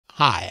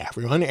Hi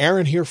everyone,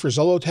 Aaron here for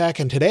Zollotech,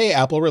 and today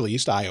Apple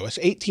released iOS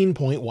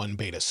 18.1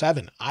 Beta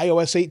 7.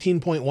 iOS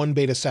 18.1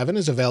 Beta 7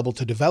 is available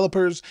to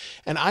developers,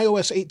 and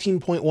iOS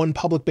 18.1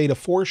 Public Beta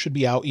 4 should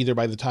be out either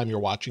by the time you're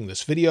watching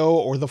this video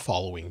or the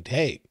following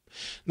day.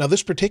 Now,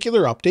 this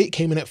particular update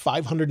came in at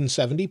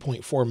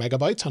 570.4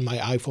 megabytes on my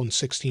iPhone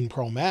 16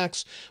 Pro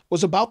Max,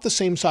 was about the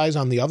same size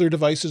on the other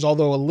devices,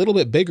 although a little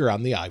bit bigger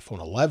on the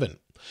iPhone 11.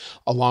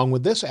 Along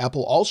with this,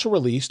 Apple also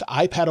released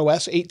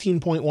iPadOS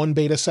 18.1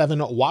 Beta 7,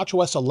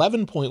 watchOS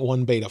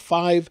 11.1 Beta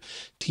 5,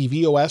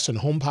 tvOS and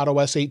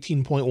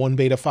HomePodOS 18.1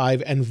 Beta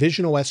 5, and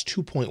visionOS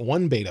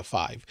 2.1 Beta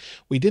 5.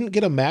 We didn't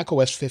get a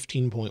macOS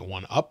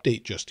 15.1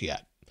 update just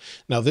yet.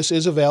 Now, this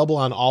is available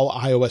on all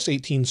iOS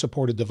 18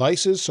 supported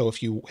devices, so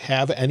if you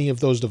have any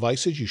of those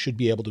devices, you should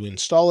be able to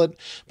install it.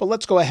 But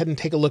let's go ahead and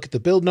take a look at the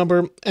build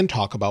number and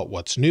talk about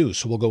what's new.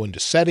 So we'll go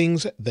into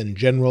Settings, then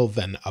General,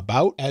 then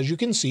About. As you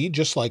can see,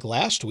 just like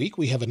last week,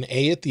 we have an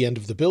A at the end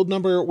of the build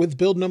number with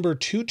build number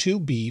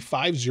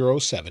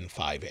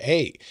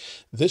 22B5075A.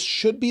 This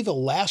should be the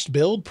last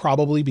build,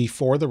 probably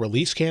before the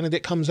release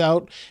candidate comes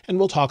out, and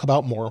we'll talk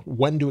about more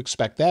when to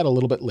expect that a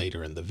little bit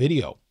later in the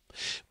video.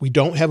 We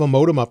don't have a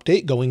modem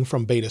update going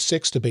from Beta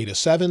 6 to Beta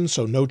 7,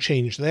 so no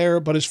change there.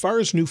 But as far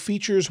as new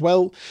features,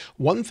 well,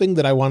 one thing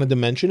that I wanted to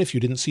mention, if you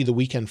didn't see the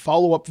weekend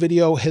follow-up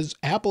video,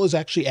 Apple has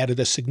actually added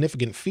a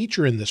significant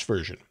feature in this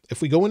version.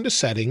 If we go into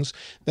Settings,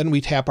 then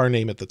we tap our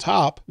name at the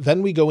top,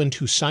 then we go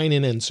into Sign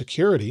In and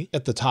Security.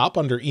 At the top,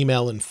 under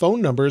Email and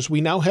Phone Numbers, we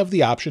now have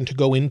the option to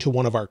go into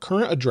one of our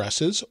current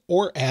addresses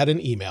or add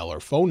an email or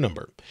phone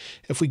number.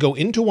 If we go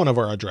into one of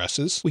our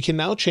addresses, we can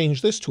now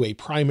change this to a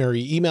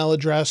primary email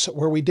address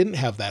where we didn't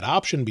have that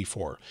option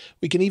before.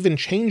 We can even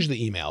change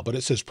the email, but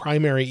it says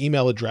primary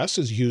email address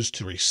is used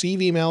to receive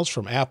emails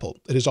from Apple.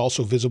 It is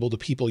also visible to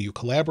people you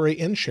collaborate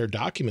and share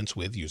documents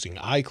with using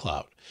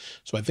iCloud.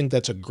 So I think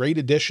that's a great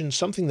addition,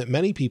 something that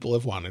many people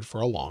have wanted for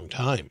a long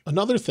time.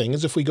 Another thing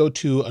is if we go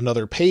to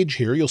another page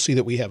here, you'll see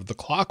that we have the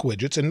clock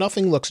widgets and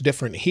nothing looks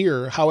different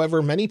here.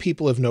 However, many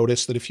people have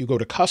noticed that if you go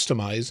to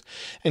Customize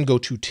and go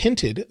to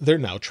Tinted, they're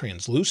now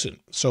translucent.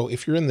 So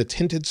if you're in the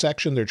tinted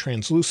section, they're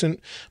translucent,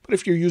 but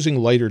if you're using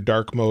light or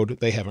dark mode,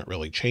 they haven't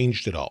really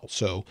changed at all.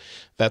 So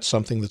that's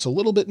something that's a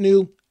little bit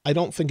new. I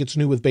don't think it's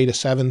new with Beta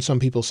 7. Some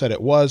people said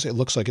it was. It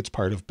looks like it's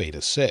part of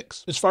Beta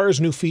 6. As far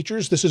as new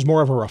features, this is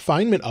more of a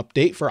refinement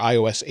update for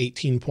iOS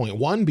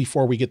 18.1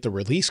 before we get the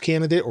release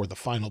candidate or the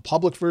final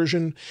public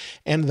version.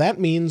 And that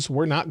means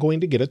we're not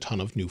going to get a ton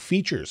of new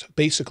features.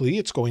 Basically,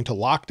 it's going to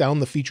lock down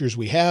the features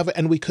we have,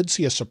 and we could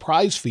see a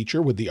surprise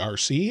feature with the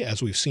RC,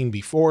 as we've seen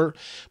before.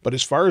 But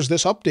as far as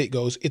this update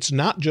goes, it's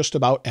not just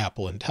about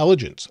Apple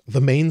Intelligence.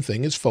 The main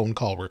thing is phone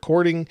call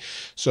recording.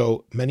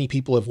 So many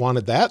people have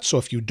wanted that. So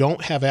if you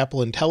don't have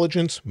Apple Intelligence,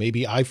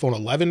 maybe iPhone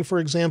 11, for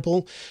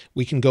example,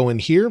 we can go in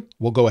here,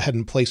 we'll go ahead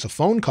and place a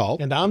phone call.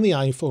 And on the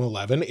iPhone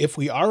 11, if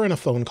we are in a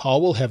phone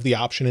call, we'll have the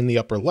option in the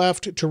upper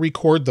left to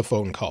record the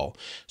phone call.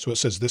 So it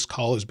says this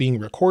call is being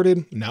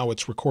recorded. Now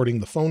it's recording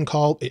the phone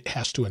call. It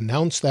has to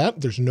announce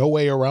that. There's no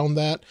way around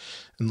that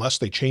unless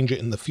they change it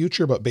in the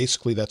future, but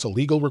basically that's a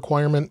legal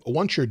requirement.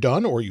 Once you're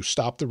done or you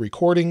stop the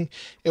recording,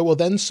 it will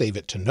then save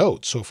it to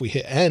notes. So if we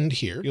hit end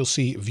here, you'll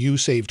see view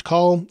saved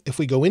call. If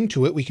we go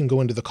into it, we can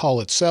go into the call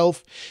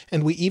itself,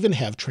 and we even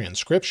have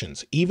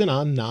transcriptions, even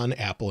on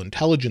non-Apple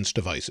Intelligence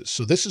devices.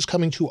 So this is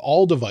coming to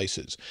all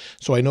devices.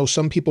 So I know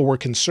some people were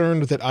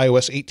concerned that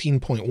iOS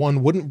 18.1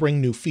 wouldn't bring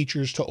new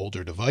features to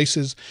older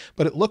devices,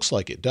 but it looks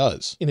like it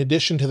does. In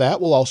addition to that,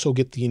 we'll also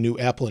get the new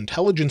Apple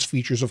Intelligence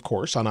features, of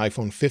course, on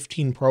iPhone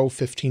 15 Pro,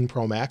 15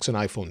 Pro Max, and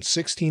iPhone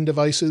 16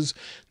 devices,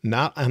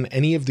 not on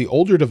any of the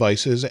older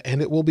devices,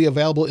 and it will be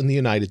available in the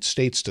United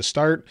States to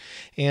start,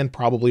 and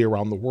probably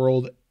around the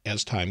world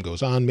as time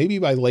goes on, maybe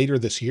by later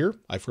this year.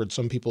 I've heard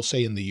some people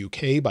say in the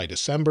UK by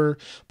December,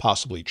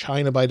 possibly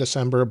China by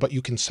December, but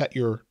you can set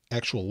your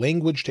actual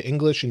language to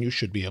English and you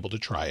should be able to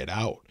try it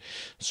out.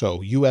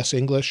 So US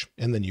English,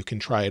 and then you can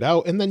try it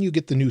out, and then you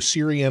get the new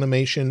Siri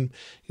animation,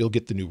 you'll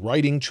get the new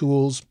writing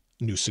tools,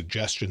 new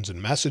suggestions and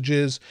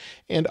messages,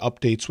 and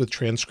updates with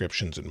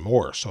transcriptions and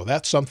more. So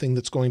that's something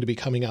that's going to be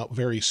coming out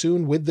very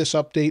soon with this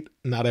update.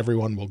 Not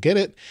everyone will get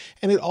it.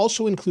 And it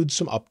also includes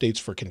some updates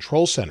for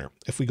Control Center.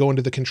 If we go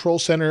into the Control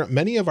Center,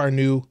 many of our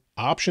new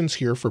options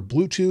here for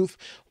Bluetooth,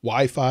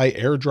 Wi-Fi,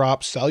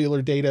 AirDrop,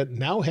 cellular data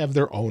now have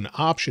their own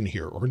option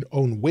here, or an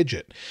own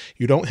widget.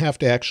 You don't have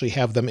to actually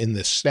have them in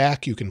this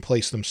stack. You can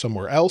place them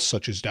somewhere else,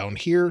 such as down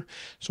here.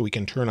 So we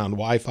can turn on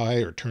Wi-Fi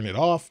or turn it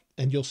off,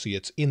 and you'll see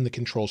it's in the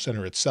Control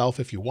Center itself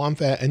if you want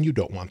that and you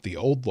don't want the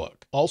old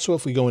look. Also,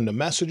 if we go into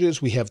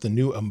messages, we have the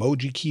new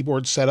emoji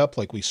keyboard setup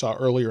like we saw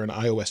earlier in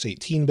iOS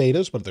 18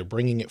 betas, but they're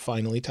bringing it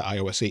finally to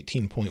iOS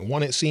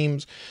 18.1, it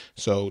seems.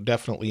 So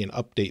definitely an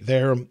update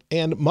there,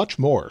 and much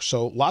more.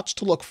 So lots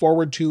to look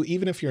forward to,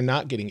 even if you're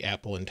not getting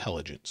Apple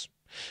Intelligence.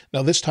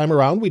 Now this time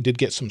around, we did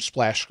get some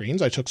splash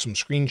screens. I took some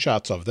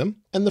screenshots of them,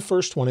 and the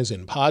first one is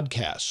in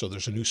podcasts. So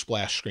there's a new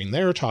splash screen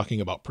there talking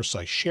about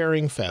precise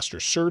sharing, faster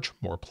search,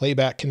 more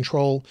playback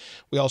control.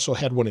 We also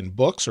had one in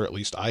books, or at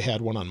least I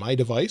had one on my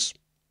device.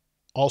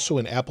 Also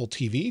in Apple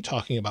TV,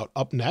 talking about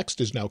up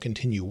next is now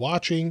continue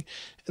watching,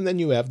 and then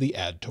you have the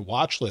add to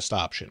watch list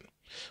option.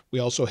 We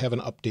also have an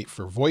update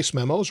for voice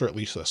memos, or at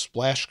least a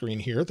splash screen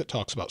here that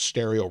talks about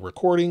stereo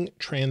recording,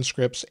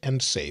 transcripts,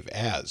 and save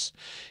as.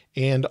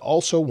 And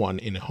also one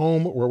in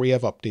home where we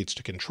have updates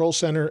to Control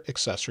Center,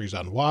 accessories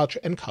on watch,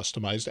 and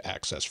customized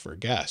access for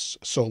guests.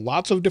 So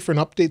lots of different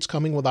updates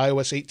coming with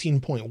iOS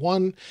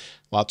 18.1,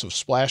 lots of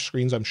splash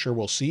screens I'm sure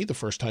we'll see the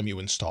first time you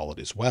install it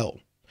as well.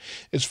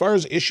 As far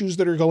as issues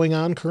that are going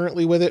on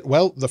currently with it,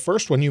 well, the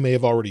first one you may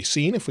have already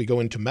seen. If we go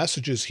into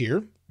messages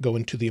here, go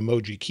into the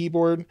emoji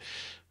keyboard,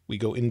 we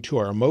go into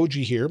our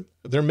emoji here,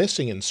 they're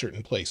missing in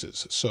certain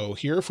places. So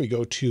here, if we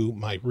go to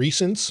my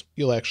recents,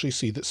 you'll actually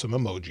see that some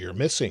emoji are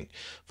missing.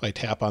 If I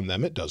tap on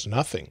them, it does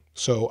nothing.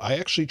 So I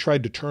actually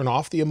tried to turn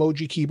off the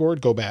emoji keyboard,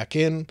 go back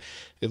in.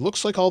 It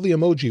looks like all the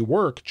emoji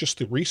work, just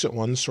the recent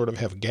ones sort of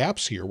have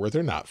gaps here where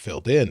they're not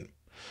filled in.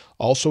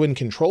 Also in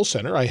Control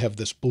Center, I have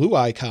this blue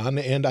icon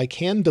and I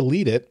can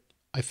delete it.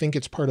 I think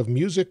it's part of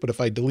music, but if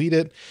I delete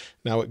it,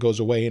 now it goes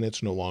away and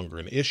it's no longer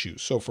an issue.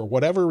 So for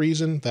whatever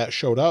reason that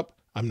showed up,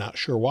 I'm not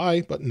sure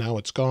why, but now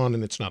it's gone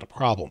and it's not a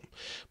problem.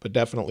 But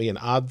definitely an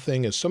odd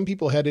thing is some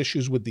people had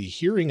issues with the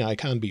hearing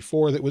icon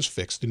before that was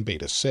fixed in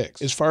beta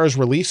 6. As far as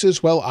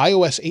releases, well,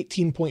 iOS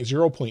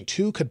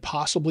 18.0.2 could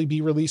possibly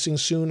be releasing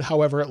soon.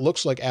 However, it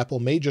looks like Apple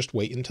may just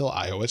wait until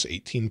iOS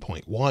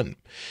 18.1.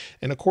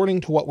 And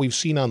according to what we've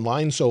seen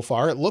online so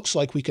far, it looks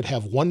like we could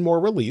have one more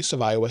release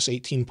of iOS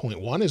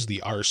 18.1 as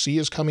the RC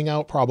is coming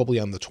out probably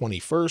on the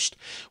 21st,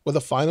 with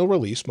a final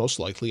release most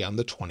likely on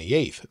the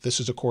 28th. This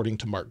is according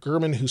to Mark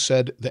Gurman, who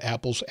said the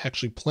Apple's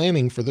actually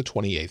planning for the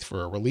 28th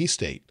for a release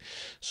date.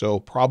 So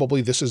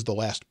probably this is the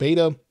last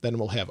beta. Then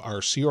we'll have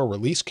RC, or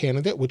release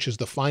candidate, which is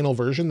the final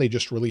version they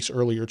just released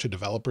earlier to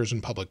developers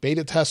and public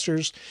beta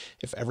testers.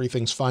 If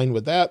everything's fine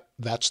with that,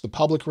 that's the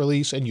public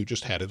release and you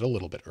just had it a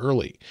little bit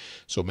early.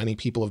 So many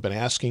people have been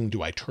asking,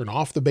 do I turn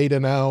off the beta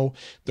now?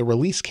 The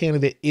release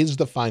candidate is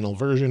the final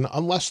version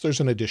unless there's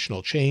an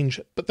additional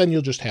change, but then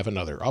you'll just have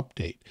another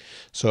update.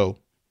 So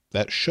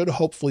that should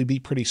hopefully be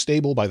pretty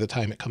stable by the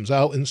time it comes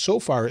out, and so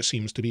far it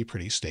seems to be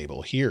pretty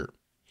stable here.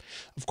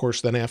 Of course,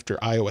 then after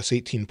iOS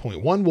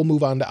 18.1, we'll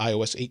move on to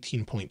iOS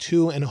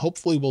 18.2, and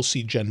hopefully we'll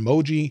see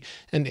Genmoji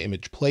and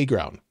Image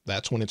Playground.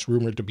 That's when it's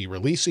rumored to be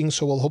releasing,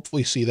 so we'll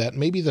hopefully see that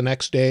maybe the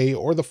next day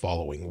or the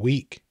following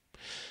week.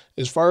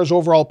 As far as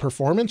overall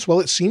performance, well,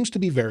 it seems to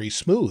be very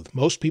smooth.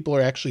 Most people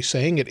are actually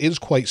saying it is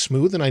quite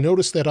smooth, and I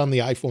noticed that on the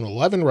iPhone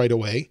 11 right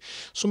away,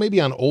 so maybe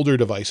on older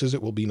devices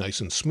it will be nice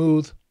and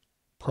smooth.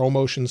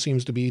 ProMotion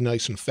seems to be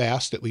nice and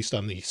fast, at least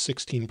on the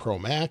 16 Pro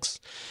Max.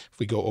 If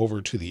we go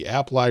over to the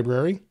app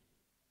library,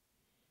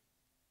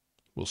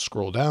 we'll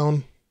scroll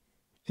down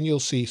and you'll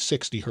see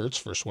 60 Hertz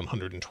versus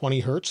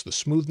 120 Hertz, the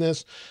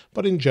smoothness,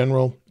 but in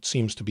general, it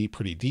seems to be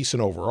pretty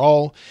decent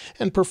overall,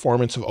 and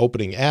performance of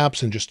opening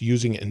apps and just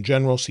using it in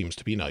general seems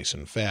to be nice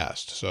and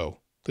fast. So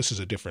this is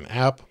a different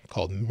app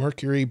called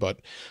Mercury, but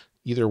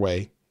either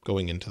way,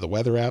 going into the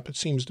weather app, it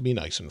seems to be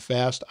nice and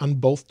fast on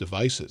both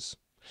devices.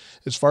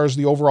 As far as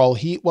the overall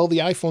heat, well, the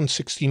iPhone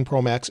 16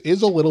 Pro Max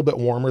is a little bit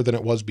warmer than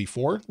it was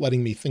before,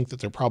 letting me think that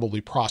they're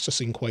probably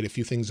processing quite a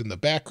few things in the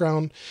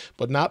background,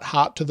 but not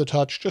hot to the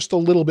touch, just a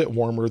little bit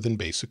warmer than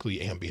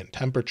basically ambient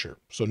temperature.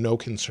 So no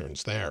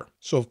concerns there.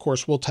 So of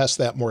course, we'll test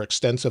that more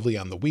extensively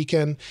on the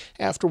weekend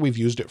after we've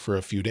used it for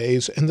a few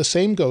days. And the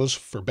same goes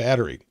for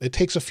battery. It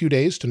takes a few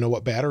days to know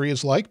what battery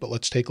is like, but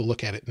let's take a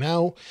look at it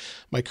now.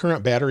 My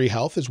current battery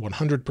health is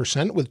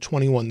 100% with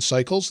 21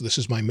 cycles. This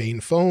is my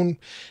main phone.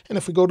 And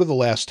if we go to the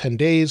last 10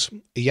 days,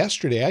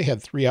 yesterday I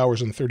had 3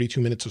 hours and 32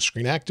 minutes of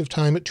screen active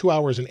time, 2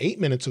 hours and 8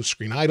 minutes of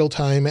screen idle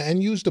time,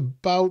 and used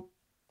about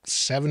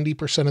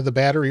 70% of the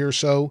battery or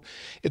so.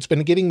 It's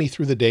been getting me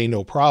through the day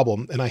no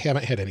problem, and I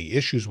haven't had any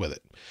issues with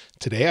it.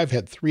 Today I've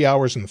had 3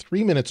 hours and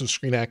 3 minutes of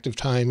screen active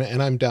time,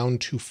 and I'm down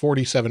to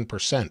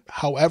 47%.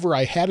 However,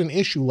 I had an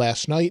issue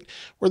last night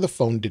where the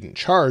phone didn't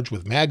charge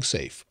with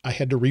MagSafe. I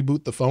had to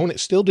reboot the phone.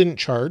 It still didn't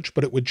charge,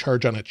 but it would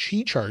charge on a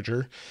Qi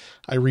charger.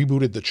 I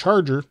rebooted the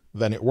charger,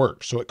 then it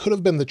worked. So it could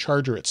have been the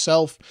charger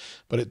itself,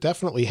 but it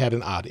definitely had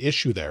an odd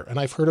issue there. And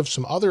I've heard of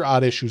some other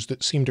odd issues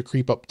that seem to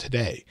creep up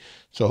today.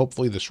 So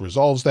hopefully this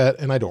resolves that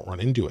and I don't run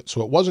into it.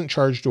 So it wasn't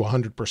charged to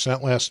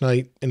 100% last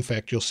night. In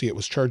fact, you'll see it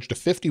was charged to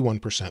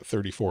 51%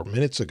 34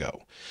 minutes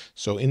ago.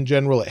 So in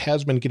general, it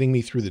has been getting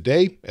me through the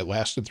day. It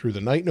lasted through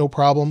the night, no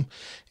problem,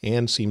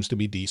 and seems to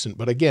be decent.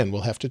 But again,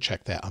 we'll have to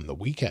check that on the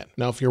weekend.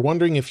 Now, if you're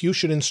wondering if you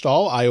should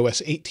install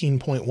iOS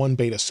 18.1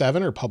 Beta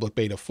 7 or Public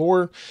Beta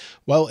 4,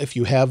 well, if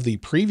you have the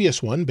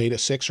previous one, Beta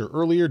 6 or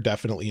earlier,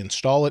 definitely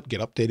install it, get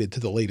updated to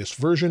the latest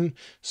version,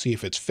 see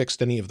if it's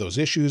fixed any of those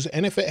issues,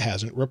 and if it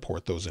hasn't,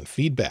 report those in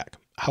feedback.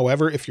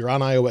 However, if you're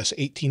on iOS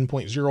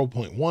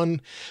 18.0.1,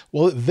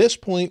 well, at this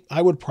point,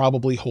 I would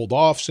probably hold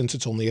off since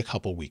it's only a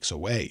couple weeks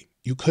away.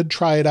 You could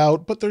try it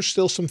out, but there's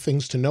still some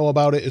things to know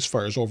about it as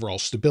far as overall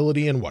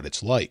stability and what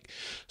it's like.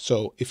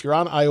 So if you're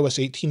on iOS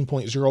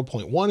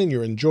 18.0.1 and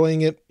you're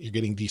enjoying it, you're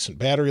getting decent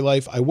battery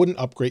life, I wouldn't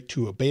upgrade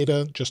to a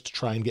beta just to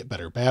try and get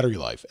better battery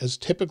life, as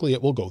typically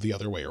it will go the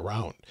other way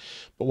around.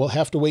 But we'll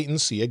have to wait and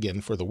see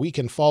again for the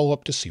weekend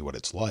follow-up to see what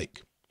it's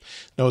like.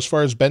 Now, as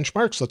far as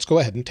benchmarks, let's go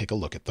ahead and take a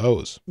look at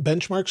those.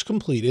 Benchmarks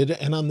completed,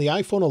 and on the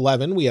iPhone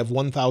 11, we have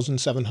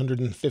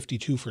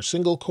 1,752 for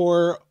single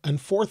core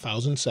and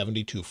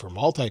 4,072 for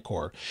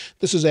multi-core.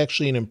 This is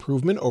actually an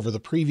improvement over the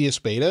previous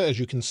beta, as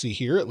you can see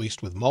here, at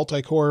least with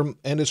multi-core.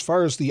 And as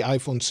far as the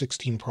iPhone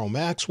 16 Pro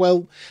Max,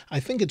 well,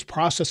 I think it's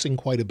processing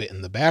quite a bit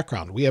in the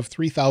background. We have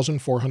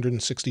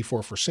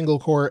 3,464 for single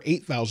core,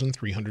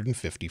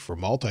 8,350 for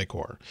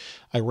multi-core.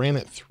 I ran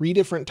it 3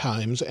 different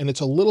times, and it's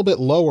a little bit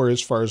lower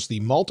as far as the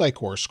multi-core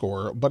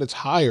score, but it's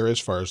higher as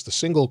far as the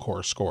single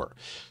core score.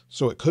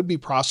 So it could be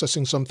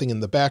processing something in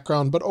the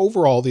background, but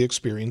overall the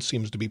experience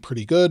seems to be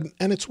pretty good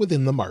and it's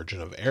within the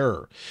margin of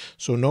error.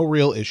 So no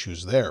real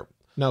issues there.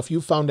 Now, if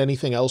you've found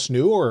anything else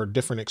new or a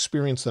different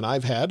experience than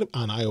I've had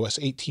on iOS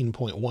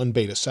 18.1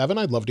 Beta 7,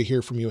 I'd love to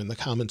hear from you in the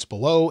comments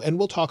below, and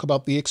we'll talk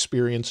about the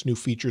experience, new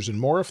features, and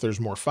more if there's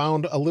more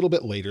found a little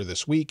bit later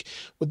this week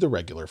with the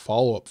regular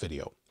follow-up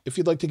video. If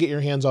you'd like to get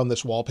your hands on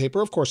this wallpaper,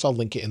 of course, I'll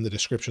link it in the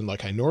description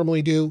like I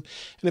normally do.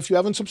 And if you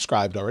haven't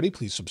subscribed already,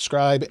 please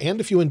subscribe.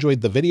 And if you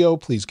enjoyed the video,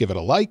 please give it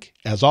a like.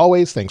 As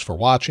always, thanks for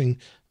watching.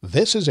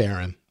 This is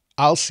Aaron.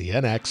 I'll see you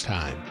next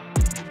time.